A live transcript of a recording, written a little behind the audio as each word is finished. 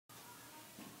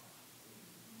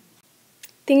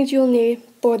things you'll need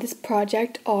for this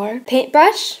project are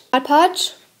paintbrush, Mod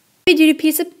Podge, a duty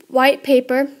piece of white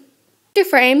paper, your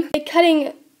frame, like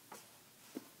a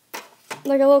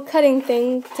little cutting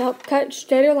thing to help cut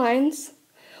straighter lines,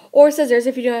 or scissors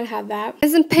if you do not have that,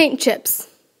 and some paint chips.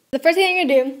 The first thing you're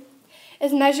going to do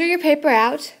is measure your paper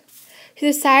out to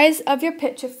the size of your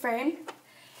picture frame,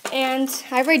 and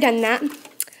I've already done that.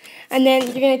 And then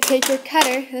you're going to take your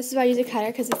cutter. This is why I use a cutter,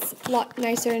 because it's a lot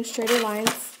nicer and straighter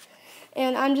lines.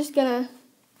 And I'm just going to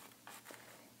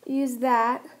use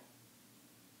that.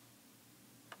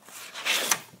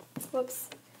 Whoops.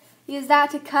 Use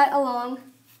that to cut along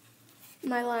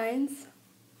my lines.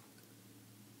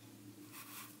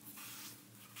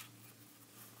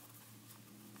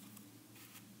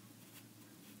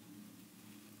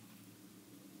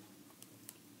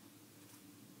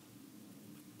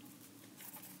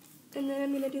 And then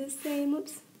I'm going to do the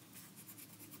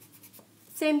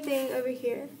same thing over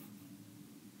here.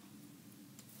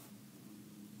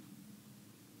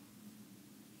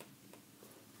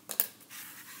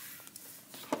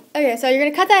 Okay, so you're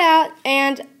going to cut that out,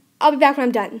 and I'll be back when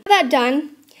I'm done. With that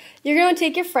done, you're going to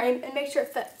take your frame and make sure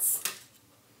it fits.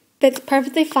 Fits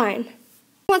perfectly fine.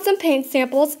 You want some paint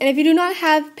samples, and if you do not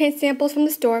have paint samples from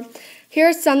the store, here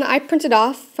are some that I printed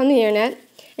off from the internet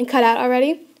and cut out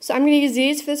already. So I'm going to use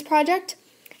these for this project,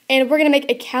 and we're going to make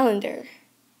a calendar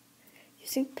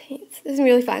using paints. This is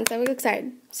really fun, so I'm really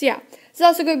excited. So yeah, this is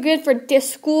also good for this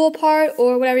school part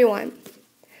or whatever you want.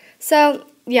 So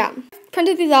yeah,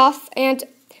 printed these off, and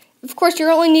of course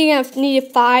you're only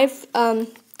needing 5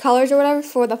 colors or whatever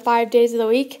for the 5 days of the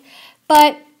week.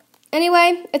 But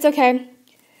anyway, it's okay.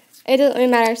 It doesn't really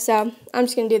matter, so I'm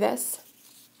just going to do this.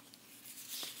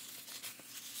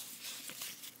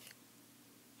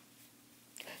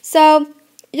 So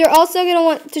you're also going to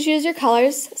want to choose your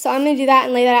colors. So I'm going to do that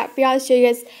and lay that out for y'all to show you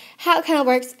guys how it kind of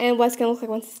works and what it's going to look like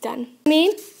once it's done. For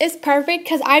me, it's perfect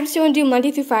because I just want to do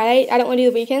Monday through Friday. I don't want to do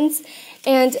the weekends.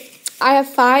 And I have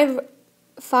five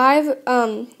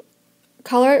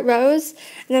color rows,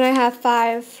 and then I have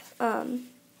 5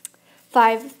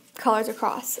 colors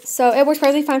across. So it works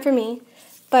perfectly fine for me.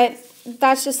 But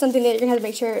that's just something that you're going to have to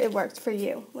make sure it works for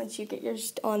you once you get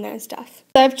yours on there and stuff.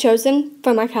 So I've chosen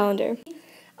for my calendar.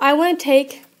 I want to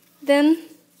take them,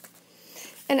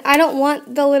 and I don't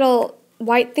want the little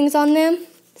white things on them,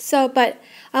 but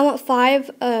I want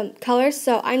 5 colors,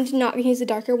 so I'm not going to use the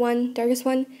darkest one,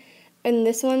 and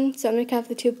this one, so I'm going to have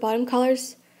the 2 bottom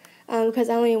colors, because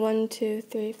I only need 1, 2,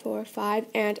 3, 4, 5,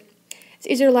 and it's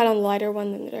easier to light on the lighter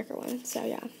one than the darker one, so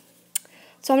yeah.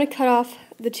 So I'm going to cut off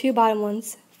the 2 bottom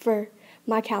ones for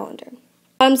my calendar.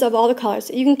 Bottoms of all the colors.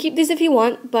 You can keep these if you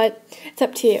want, but it's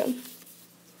up to you.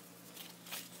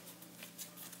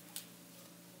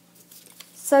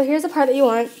 So here's the part that you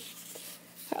want,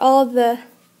 all of the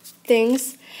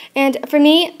things. And for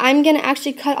me, I'm going to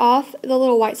actually cut off the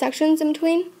little white sections in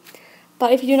between.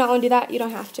 But if you do not want to do that, you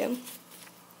don't have to.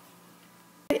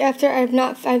 After I've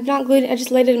not glued it, I just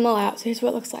laid them all out. So here's what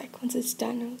it looks like once it's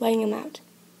done laying them out.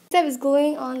 Next I was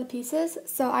gluing on the pieces.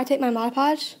 So I take my Mod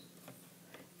Podge,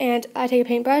 and I take a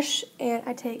paintbrush, and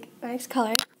I take my next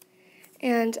color,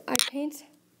 and I paint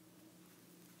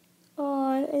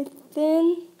on a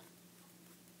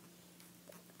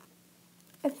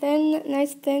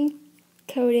nice thin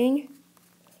coating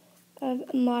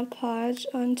of Mod Podge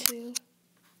onto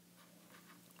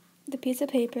the piece of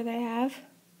paper that I have.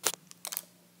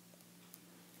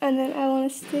 And then I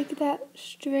want to stick that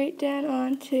straight down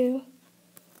onto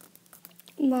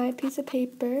my piece of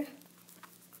paper,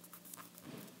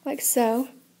 like so.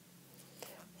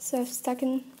 So I've stuck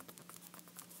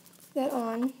that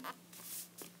on,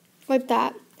 like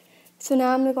that. So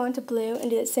now I'm going to go into blue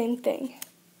and do the same thing.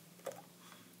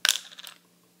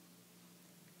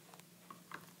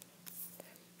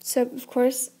 So, of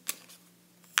course,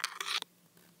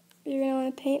 you're going to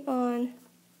want to paint on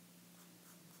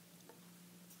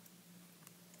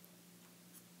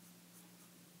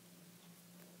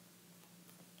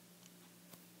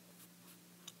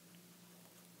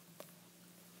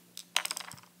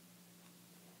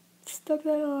stuck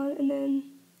that on, and then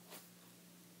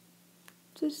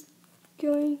just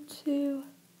going to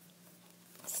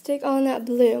stick on that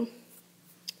blue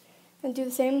and do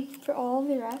the same for all of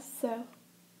the rest. So,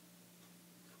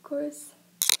 of course,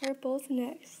 purple's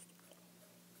next.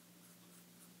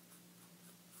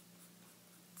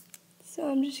 So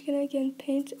I'm just going to again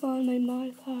paint on my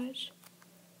Mod Podge.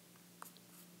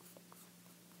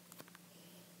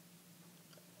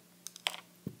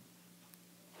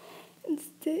 And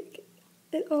stick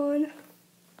it on.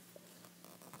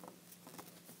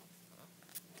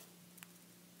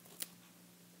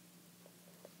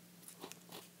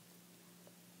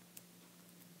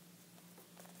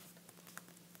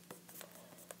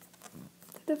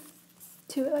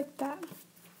 to it like that.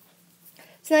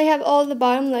 So now you have all the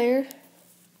bottom layer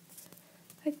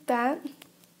like that.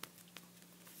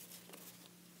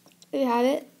 You have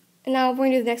it. And now we're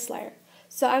going to do the next layer.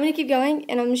 So I'm going to keep going,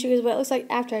 and I'm going to show you guys what it looks like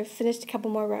after I've finished a couple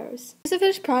more rows. Here's the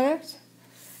finished product.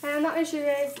 And I'm not going to show you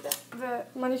guys the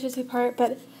Monday, Tuesday part,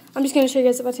 but I'm just going to show you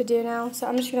guys what to do now. So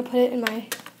I'm just going to put it in my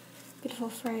beautiful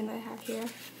frame that I have here,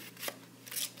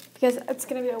 because it's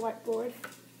going to be a whiteboard.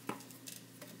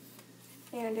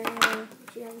 And I'm going to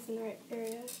make sure you have this in the right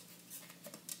area.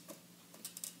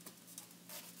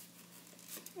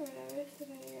 Whatever, so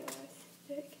then you're going to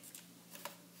stick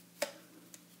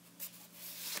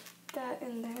that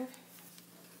in there.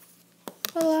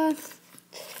 Voila!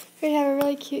 We have a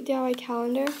really cute DIY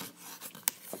calendar.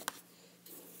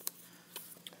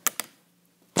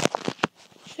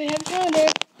 So you have a calendar.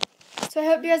 So I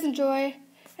hope you guys enjoy,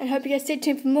 and hope you guys stay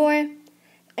tuned for more.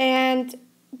 And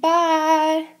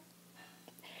bye!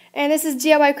 And this is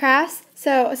DIY Crafts.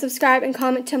 So subscribe and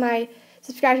comment to my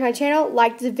channel.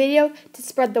 Like the video to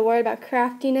spread the word about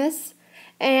craftiness.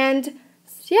 And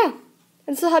yeah.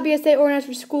 And this will help you guys stay organized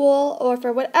for school or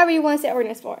for whatever you want to stay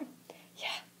organized for. Yeah.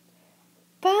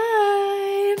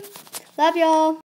 Bye. Love y'all.